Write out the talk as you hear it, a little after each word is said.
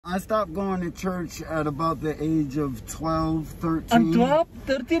I stopped going to church at about the age of 12, 13. At 12,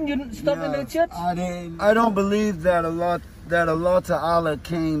 13, you stopped in the church? I don't believe that Allah Ta'ala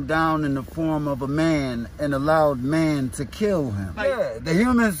came down in the form of a man and allowed man to kill him. Yeah, the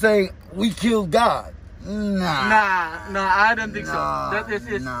humans say we killed God. Nah, I don't think so. That is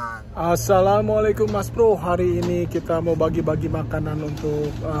it. Assalamualaikum Mas Bro. Hari ini kita mau bagi-bagi makanan untuk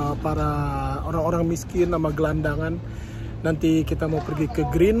para orang-orang miskin sama gelandangan. Nanti kita mau pergi ke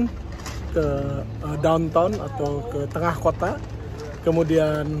Green, ke downtown atau ke tengah kota.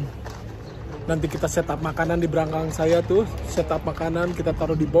 Kemudian nanti kita setup makanan di belakang saya tuh, setup makanan kita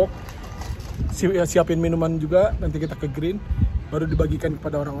taruh di box, siapin minuman juga. Nanti kita ke Green, baru dibagikan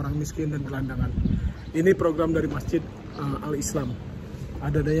kepada orang-orang miskin dan gelandangan. Ini program dari Masjid Al-Islam,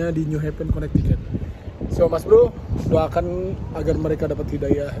 adanya di New Haven, Connecticut. So Mas Bro, doakan agar mereka dapat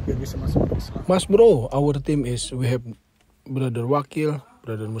hidayah biar bisa masuk ke Islam. Mas Bro, our team is, we have Brother Wakil,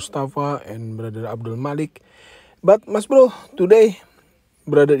 Brother Mustafa, and Brother Abdul Malik. But Mas Bro, today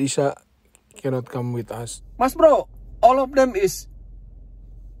Brother Isa cannot come with us. Mas Bro, all of them is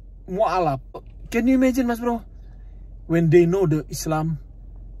mu'alaf. Can you imagine, Mas Bro? When they know the Islam,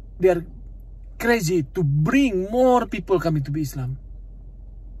 they are crazy to bring more people coming to be Islam.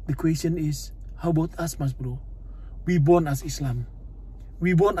 The question is, how about us, Mas Bro? We born as Islam.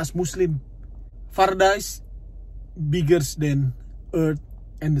 We born as Muslim. Paradise bigger than earth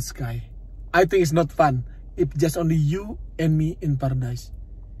and the sky. I think it's not fun if just only you and me in paradise.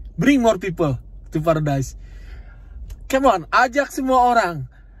 Bring more people to paradise. Come on, ajak semua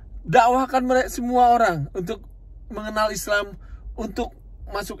orang, dakwahkan mereka semua orang untuk mengenal Islam, untuk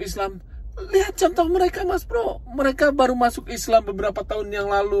masuk Islam. Lihat contoh mereka, Mas Bro. Mereka baru masuk Islam beberapa tahun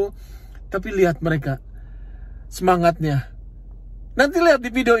yang lalu, tapi lihat mereka semangatnya. Nanti lihat di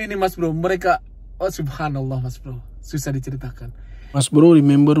video ini, Mas Bro. Mereka, oh subhanallah, Mas Bro, susah diceritakan. Mas Bro,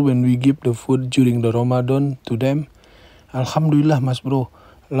 remember when we give the food during the Ramadan to them? Alhamdulillah, Mas Bro,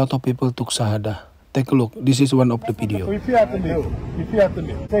 a lot of people took shahadah. Take a look. This is one of the video. Repeat after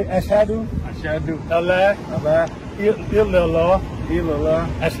me. Say ashhadu, Allah, illallah,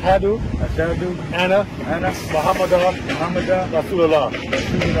 ashhadu, Anna, Muhammadan, Rasulullah.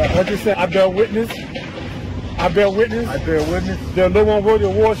 What you say? I bear witness. There's no one worthy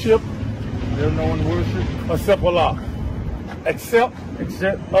of worship. Except Allah. Except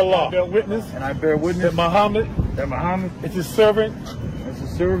Allah. I bear witness. That Muhammad is his servant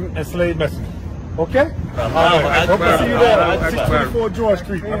and slave messenger. Okay? All right. Hope to see you there at 624 George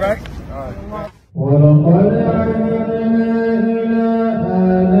Street. All right?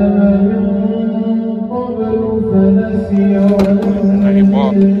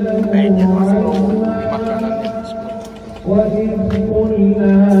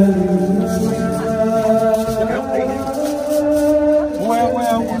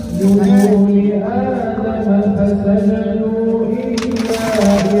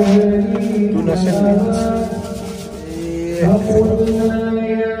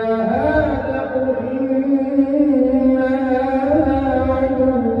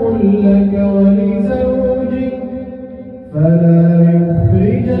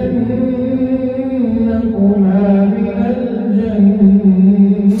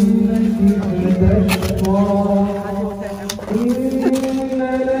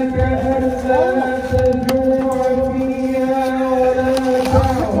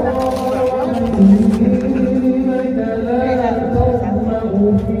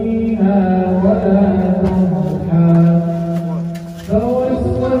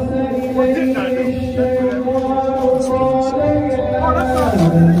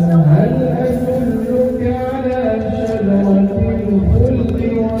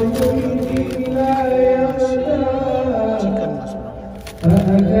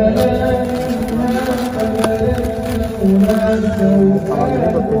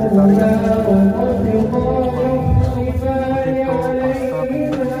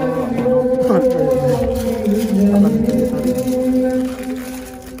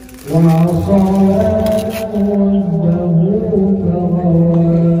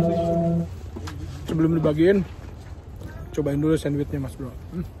 Sebelum dibagiin, cobain dulu sandwichnya, Mas Bro.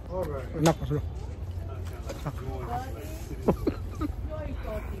 Enak, Mas Bro.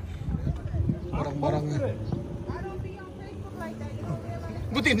 Barang-barangnya.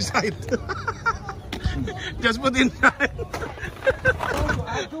 Put inside. Just put inside.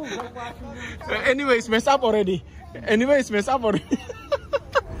 Anyway, it's messed up already.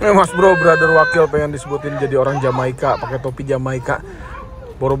 Mas Bro, Brother Wakil pengen disebutin jadi orang Jamaika, pakai topi Jamaika.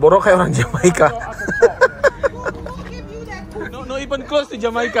 Boro-boro kayak orang Jamaika. No even close to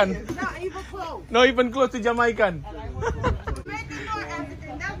Jamaican. No even close to Jamaican.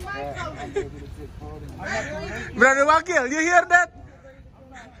 Brother Wakil, you hear that?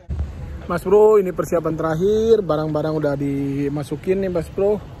 Mas Bro, ini persiapan terakhir, barang-barang udah dimasukin nih Mas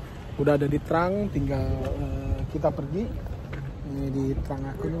Bro. Udah ada di trunk, tinggal kita pergi. Ini di trunk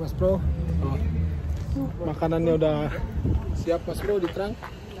aku nih Mas Bro. Makanannya udah siap Mas Bro di trunk.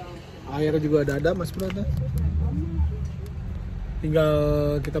 Air juga ada Mas Bro. Tinggal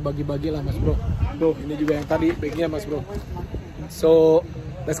kita bagi-bagi lah Mas Bro. Tuh, ini juga yang tadi bagnya Mas Bro. So,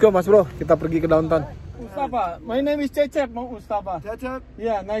 let's go Mas Bro, kita pergi ke downtown. Mustafa, my name is Cecep, Mustafa. Cecep?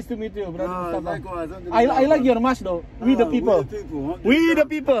 Yeah, nice to meet you, brother Mustafa. Likewise. I like your mask though. We the people. We the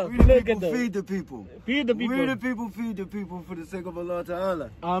people. Feed the people. Feed the people. We the people feed the people for the sake of Allah Ta'ala.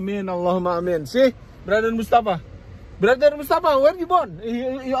 Amin, Allahumma amin. See, brother Mustafa. Brother Mustafa, where you born?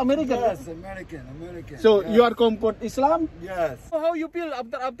 You American? Yes, American. So yes. you are convert Islam? Yes. How you feel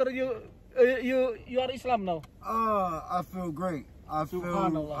after you are Islam now? I feel great. I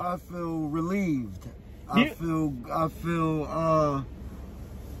feel relieved. I feel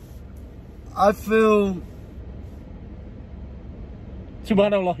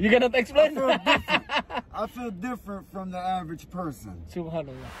Subhanallah. You cannot explain. I feel different from the average person.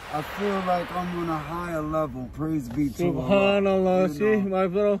 Subhanallah. I feel like I'm on a higher level. Praise be to Allah. Subhanallah. See, my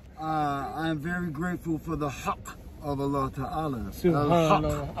bro. I am very grateful for the haqq of Allah Ta'ala.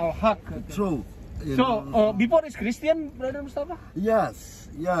 Subhanallah. Al-haqq. The truth. So, before is Christian, brother Mustafa? Yes,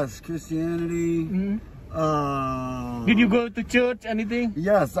 Christianity. Mm-hmm. Did you go to church, anything?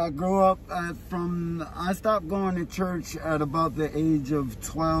 Yes, I grew up I stopped going to church at about the age of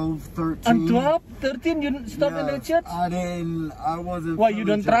 12, 13. At 12, 13, you stopped in the church? I wasn't. Why, you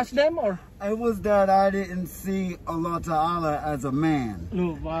don't trust them, or? It was that I didn't see Allah Ta'ala as a man.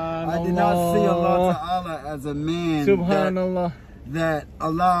 Subhanallah. I did not see Allah Ta'ala as a man. Subhanallah. That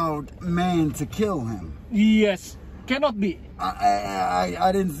allowed man to kill him. Yes, cannot be.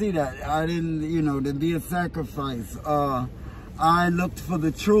 I didn't see that. I didn't, to be a sacrifice. I looked for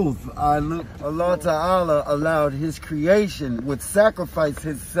the truth. Allah Ta'ala allowed his creation would sacrifice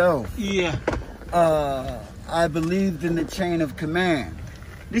himself. Yeah. I believed in the chain of command.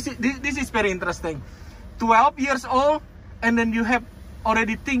 This is very interesting. 12 years old, and then you have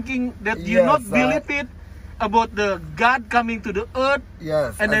already thinking that you not believe it about the God coming to the earth,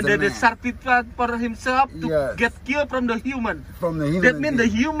 yes, and then the sacrifice for himself to get killed from the human. That means the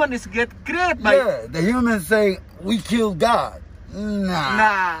human is get created by. Yeah, the humans say we killed God.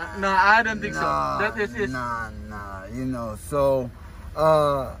 Nah, I don't think so. That is nah. So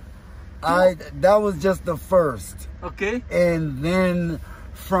that was just the first. Okay. And then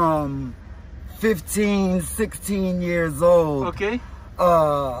from 15, 16 years old. Okay.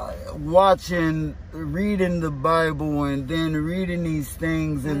 Reading the Bible and then reading these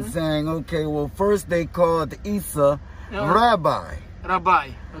things and saying, okay, well, first they called Isa Rabbi.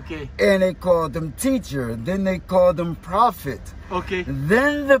 Okay. And they called him teacher. Then they called him prophet. Okay.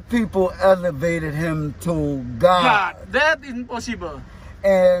 Then the people elevated him to God. That is impossible.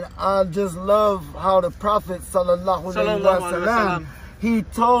 And I just love how the Prophet Sallallahu Alaihi Wasallam, he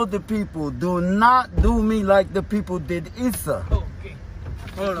told the people, do not do me like the people did Isa. Okay.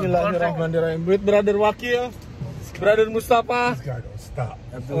 Bismillahirrahmanirrahim. With brother Wakil, brother Mustafa. This guy don't stop.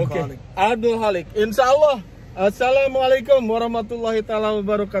 Okay. Abdul Halik. Insyaallah. Assalamualaikum warahmatullahi taala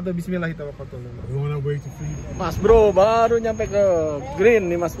wabarakatuh. Bismillahirrahmanirrahim. We on our way to freedom. Mas Bro baru nyampe ke Green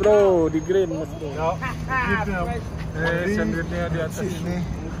nih Mas Bro, di Green Mas Bro. Sandwich-nya di atas ini.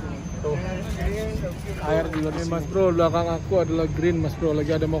 Tuh. Air juga nih Mas Bro, belakang aku adalah Green Mas Bro,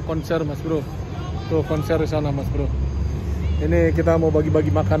 lagi ada mau konser Mas Bro. Tuh konser di sana Mas Bro. Ini kita mau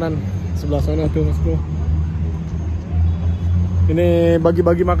bagi-bagi makanan sebelah sana tuh Mas Bro. Ini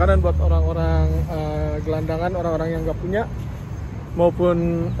bagi-bagi makanan buat orang-orang gelandangan, orang-orang yang nggak punya,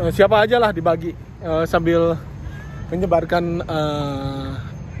 maupun siapa aja lah dibagi sambil menyebarkan,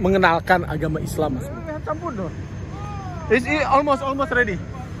 mengenalkan agama Islam. Mas. Campur dong. Is it almost ready?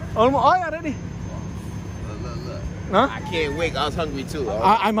 Almost, oh yeah, ready. Huh? I can't wait. I was hungry too.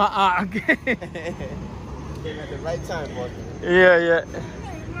 I'm okay. Came at the right time, boy. Yeah.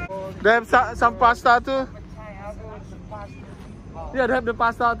 They have some pasta too. Yeah, they have the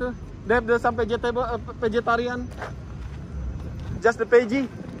pasta too. They have some vegetarian. Just the veggie.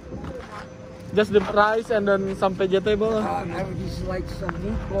 Just the rice and then some vegetable. I would just like some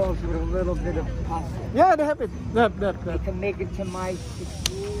meatballs with a little bit of pasta. Yeah, they have it. They have. I can make it to my...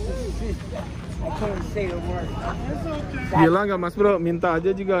 I can't say the word. Gila nggak Mas Bro? Minta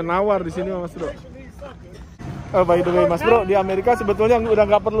aja juga nawar di sini Mas Bro. Oh, by the way Mas Bro, di Amerika sebetulnya udah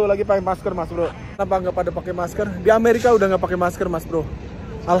nggak perlu lagi pakai masker Mas Bro. Kenapa nggak pada pakai masker? Di Amerika udah nggak pakai masker Mas Bro.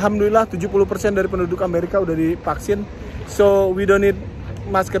 Alhamdulillah 70% dari penduduk Amerika udah divaksin. So we don't need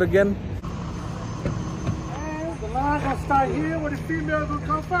masker again. The line gonna start here where the females will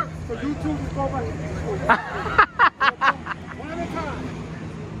come first. So you two will go back. One at a time.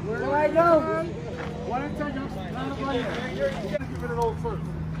 Where I go? One at a time. Line up right here. Get rid of those first.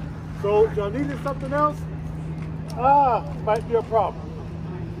 So y'all needed something else? Might be a problem.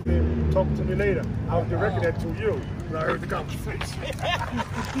 Talk to me later. I was directing that to you when I heard the conversation.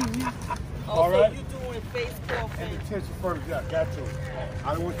 All right. You doing face call and attention first, yeah, got to.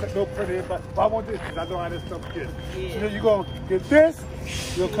 I don't want to take no credit, but I want this because I know how this stuff gets. Yeah. So then you go get this,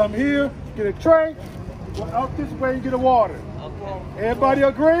 you'll come here, get a tray, go out this way and get a water. Okay. Everybody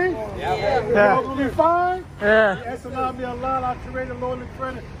agree? Yeah. All gonna be fine? Yeah. Yes, allow me Allah, our creator, Lord and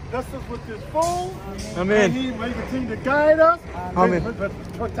friend, bless us with this food. Amen. And He may continue to guide us. Amen.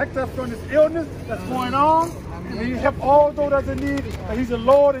 Protect us from this illness that's going on. And He help all those that need. And He's the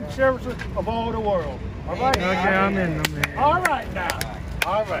Lord and cherisher of all the world. All right? Okay, amen. All right now.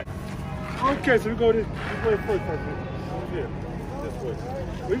 All right. Okay, so we go this way first. Here, this way.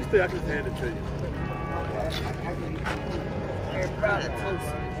 We can stay. I can hand it to you.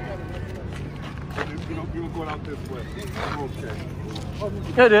 You're going out this way.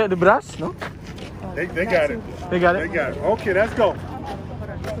 Okay. Yeah, the brass, no? They got it. They got it? They got it. Okay, let's go.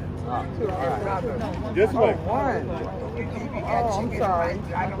 This way. Oh, I'm sorry.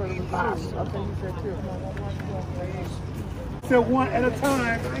 I think you said two. Still one at a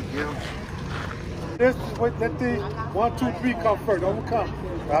time. Thank you. This wait, let the 1, 2, 3 come first. Don't come.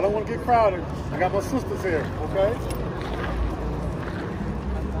 I don't want to get crowded. I got my sisters here, okay?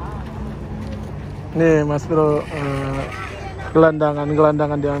 Nih Mas Bro,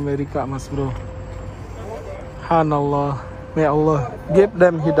 gelandangan di Amerika Mas Bro. Subhanallah. May Allah give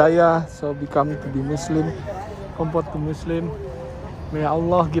them hidayah so become to be Muslim, convert to Muslim. May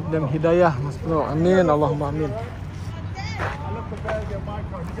Allah give them hidayah Mas Bro. Amin, Allahumma amin.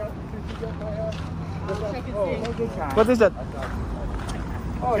 What is that?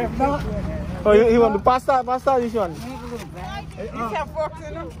 Oh, you want the pasta this one? These have forks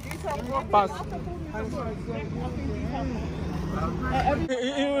in them. Pass.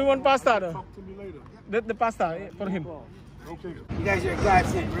 You want pasta though? The pasta for him. Okay. You guys are a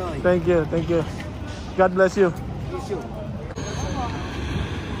godsend, really. Thank you. God bless you. You too.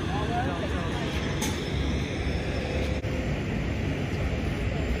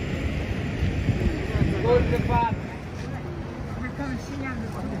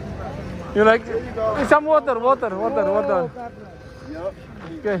 You like some water. Yep.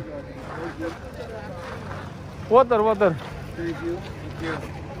 Okay. Water. Thank you.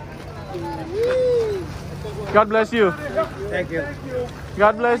 God bless you. Thank you.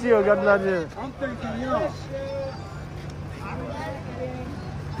 God bless you. I'm thanking y'all.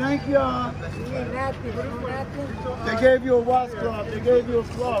 Thank y'all. They gave you a washcloth. They gave you a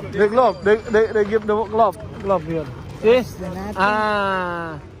cloth. The glove. They give the glove here. See?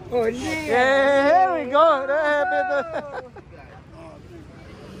 Oh, yeah. Here we go.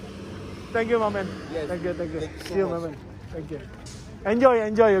 Thank you, my man. Yes. Thank you. Thank you so See you, my much. man. Thank you.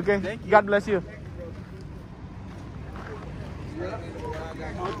 Enjoy, okay? Thank you. God bless you.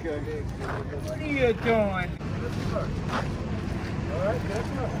 Okay. What are you doing?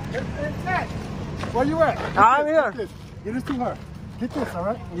 Where you at? I'm here. Get this to her. Get this, all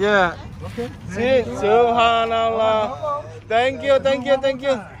right? Yeah. Okay. See? Subhanallah. Thank you. Get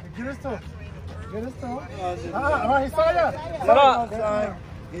this to her. All right, Saya.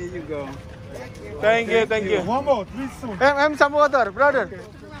 Here you go. Thank you. One more, please soon. Some water, brother.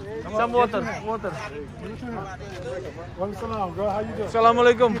 Some water. Salam, girl. How you doing?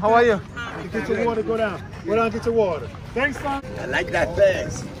 Assalamualaikum. How are you? Get your water, go down. Go down, get your water. Thanks, son. I like that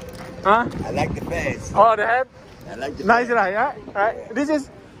face. Huh? I like the face. Oh, the head? I like the Nice, face. right? Yeah? Right. This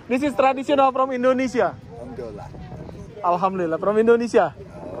is traditional from Indonesia. Alhamdulillah. Alhamdulillah, from Indonesia.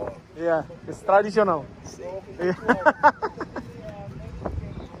 Oh, Yeah, it's traditional. see. Yeah.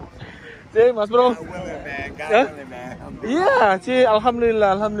 See, Mas Bro. God willing, man. God Huh? willing, man. Yeah, see,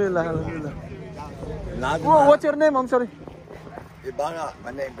 Alhamdulillah. What's your name? I'm sorry. Ibana,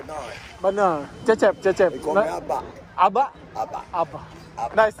 my name Bernard. Mana? Cecep. They call me Abba. Abba? Abba. Abba.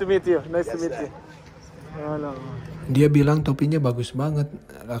 Abba. Nice to meet you. Yes, sir. Halo. Dia bilang topinya bagus banget.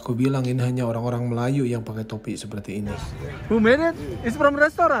 Aku bilang ini hanya orang-orang Melayu yang pakai topi seperti ini. Who made it? It's from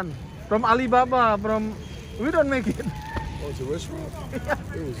restaurant. From Alibaba. We don't make it. Oh, it's a restaurant?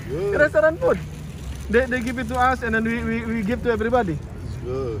 It was good. Restaurant food. They give it to us and then we give to everybody. It's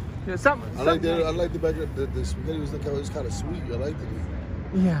good. Yeah, I like the back. The spaghetti was kind of sweet. I liked it.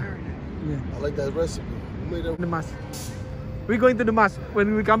 Yeah. I like that recipe. Who made that? The mosque. We're going to the mosque.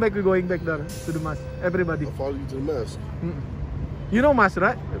 When we come back, we're going back there to the mosque. Everybody. I'll follow you to the mosque. You know Mas,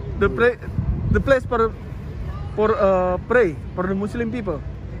 right? The place for pray for the Muslim people.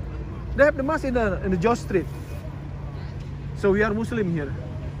 They have the mosque in the Josh Street. So we are Muslim here.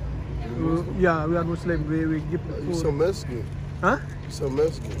 Yeah, we are Muslim. We give food. You so Miskin. Huh? You so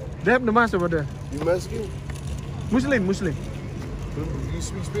Miskin. They have the mosque over there. You Miskin? Muslim. You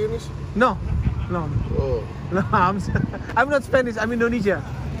speak Spanish? No. Oh. No, I'm not Spanish. I'm Indonesia.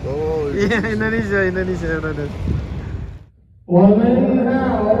 Oh. Yeah, Indonesia, brother. ومن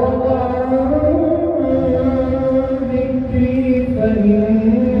أعرض عن ذكري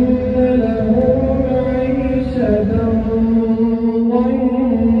فإن له معيشة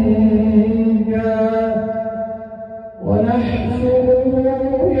ضنكا ونحشره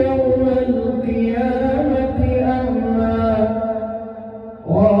يوم القيامة أعمى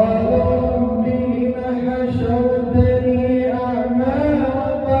قال رب لم حشرتني أعمى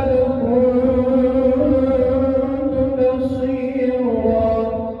وقد كنت بصيرا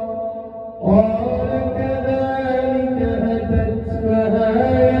قال كذلك أتتك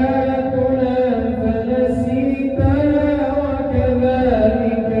آياتنا فنسيتها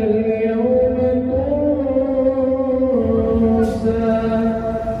وكذلك اليوم تنسى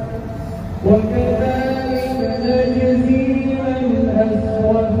وكذلك نجزي من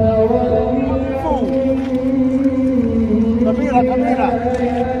أسرف ولم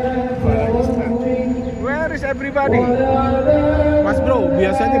Where is everybody? Mas Bro,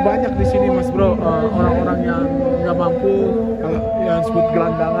 biasanya banyak di sini Mas Bro, orang-orang yang nggak mampu, yang disebut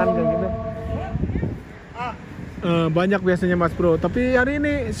gelandangan kayak gitu. Banyak biasanya Mas Bro, tapi hari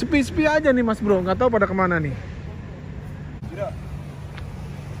ini sepi-sepi aja nih Mas Bro, nggak tahu pada kemana nih.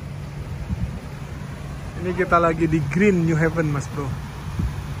 Ini kita lagi di Green New Haven Mas Bro.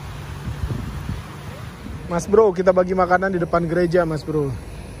 Mas Bro, kita bagi makanan di depan gereja Mas Bro.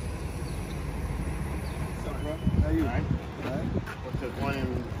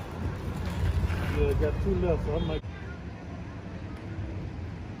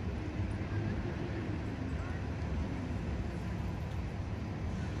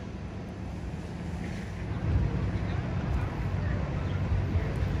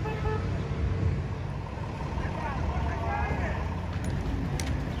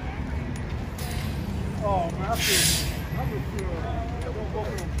 Oh, man, I feel go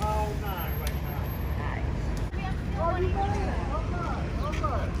from pound 9 right now. Oh, you got it?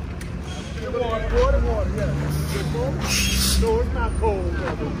 Water, yeah. No, it's not cold.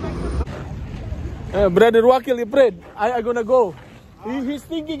 Brother Wakil, he prayed. I gonna go. He's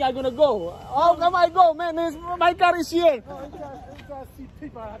thinking I gonna go. How come I go, man? My car is here. I see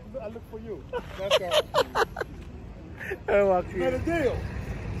people. I look for you. That's all. Wakil. Not a deal.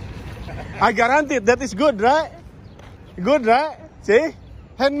 I guarantee that is good, right? Good, right? See?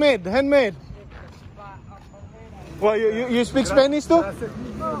 Handmade. Well, you speak Spanish too?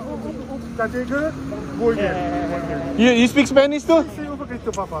 You speak Spanish too?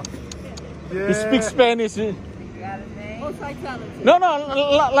 He speaks Spanish. No,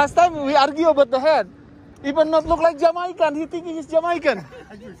 last time we argue about the head. Even not look like Jamaican, he thinking he's Jamaican.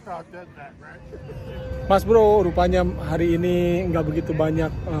 Mas Bro, rupanya hari ini nggak begitu banyak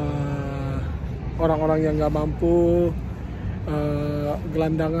orang-orang yang nggak mampu,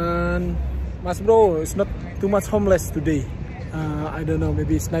 gelandangan. Mas Bro, it's not too much homeless today. I don't know,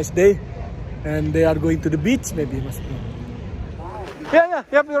 maybe it's nice day, and they are going to the beach, maybe, Mas Bro. Yeah,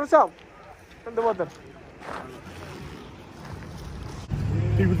 help yourself. From the water.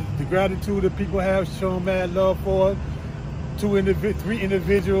 The gratitude that people have shown mad love for us. 3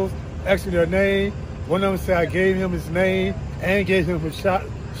 individuals, actually their name. One of them said I gave him his name and gave him a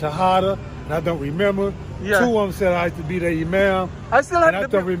shahada, and I don't remember. Yeah. 2 of them said I used to be their imam. I still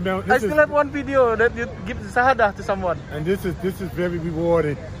have one video that you give the shahada to someone. And this is very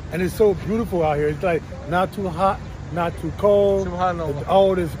rewarding, and it's so beautiful out here. It's like not too hot, not too cold.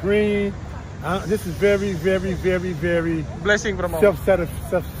 All this green. This is very, very, very, very blessing from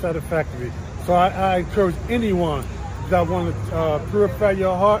self-satisfactory. So I encourage anyone that want to purify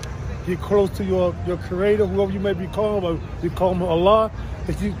your heart, get close to your Creator, whoever you may be called, or you call him Allah,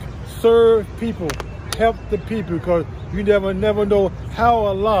 that you serve people, help the people, because you never know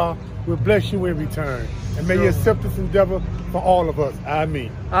how Allah will bless you in return. And may He accept this endeavor for all of us. Amin.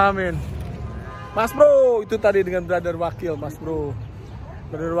 Amin. Mas Bro, itu tadi dengan Brother Wakil, Mas Bro.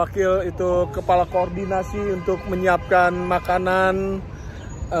 Brother Wakil itu kepala koordinasi untuk menyiapkan makanan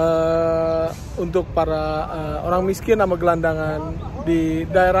untuk para orang miskin sama gelandangan di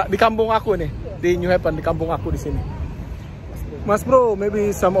daerah, di kampung aku nih, di New Haven, di kampung aku di sini. Mas Bro,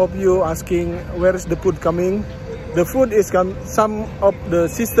 maybe some of you asking where is the food coming? The food is some of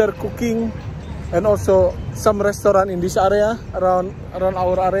the sister cooking and also some restaurant in this area, around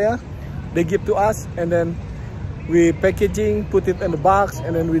our area, they give to us, and then we packaging, put it in the box,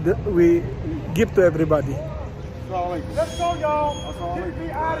 and then we give to everybody. Let's go, y'all. Get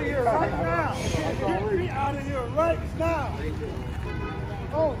me out of here right now. Get me out of here right now.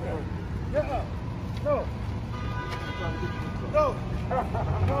 Oh, get up. Go. Go.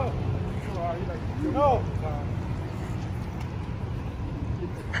 Go. No.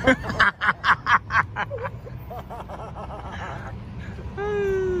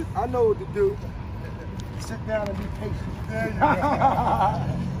 I know what to do. Sit down and be patient. There you go.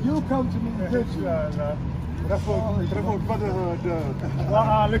 You'll come to me eventually. That's what brotherhood does.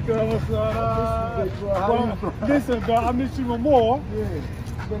 Look at us. Listen, bro, I miss you more. Yeah,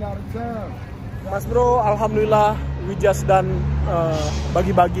 been out of town. Mas Bro, alhamdulillah, we just done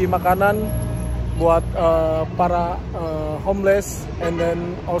bagi-bagi makanan buat para homeless, and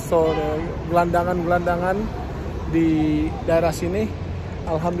then also the gelandangan di daerah sini.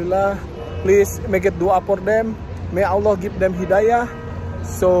 Alhamdulillah, please make it dua for them. May Allah give them hidayah,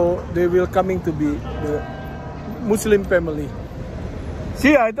 so they will coming to be the Muslim family.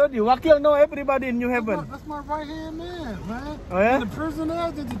 See, I told you, Wakil know everybody in New Haven. That's my right hand man. Oh yeah? In the prison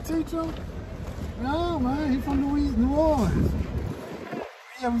there, did you teach him? No, man, he from New Orleans.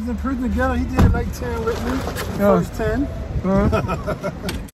 Yeah, we was in prison together. He did like 10 with me. First 10.